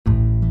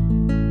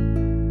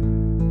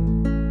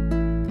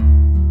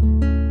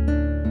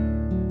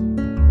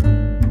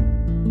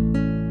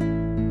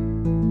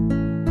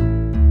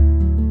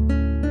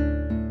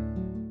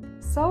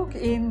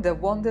in the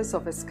wonders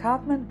of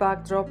escarpment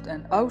backdrop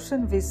and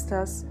ocean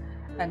vistas,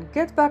 and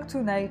get back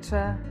to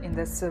nature in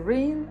the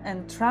serene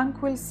and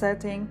tranquil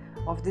setting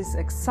of this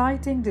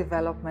exciting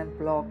development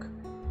block.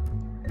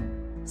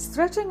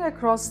 Stretching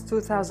across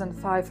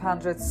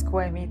 2,500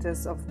 square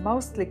meters of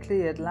mostly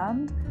cleared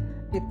land,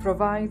 it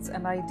provides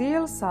an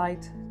ideal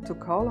site to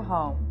call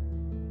home.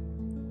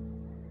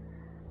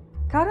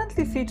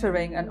 Currently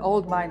featuring an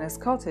old miner's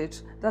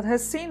cottage that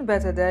has seen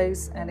better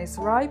days and is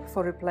ripe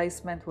for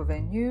replacement with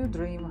a new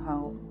dream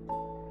home.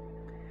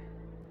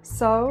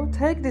 So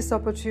take this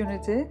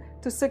opportunity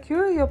to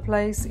secure your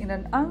place in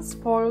an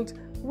unspoiled,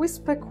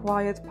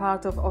 whisper-quiet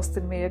part of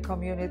Austinmer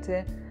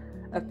community,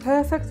 a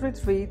perfect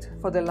retreat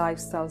for the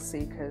lifestyle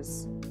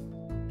seekers.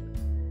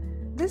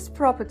 This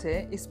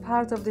property is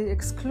part of the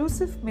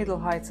exclusive Middle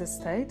Heights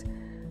estate,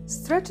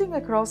 stretching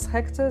across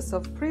hectares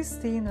of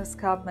pristine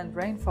escarpment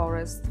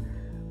rainforest,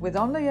 with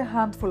only a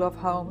handful of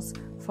homes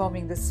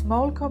forming the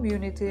small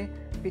community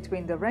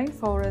between the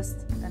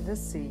rainforest and the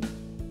sea.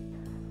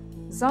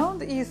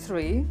 Zoned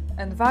E3,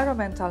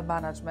 Environmental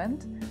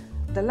Management,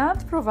 the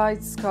land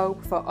provides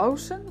scope for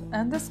ocean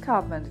and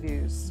escarpment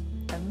views,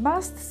 a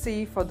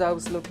must-see for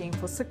those looking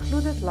for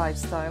secluded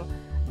lifestyle,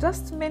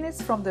 just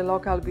minutes from the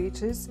local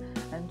beaches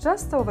and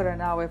just over an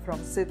hour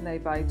from Sydney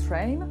by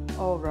train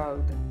or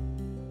road.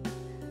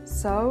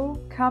 So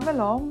come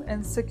along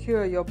and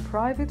secure your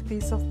private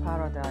piece of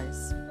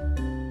paradise.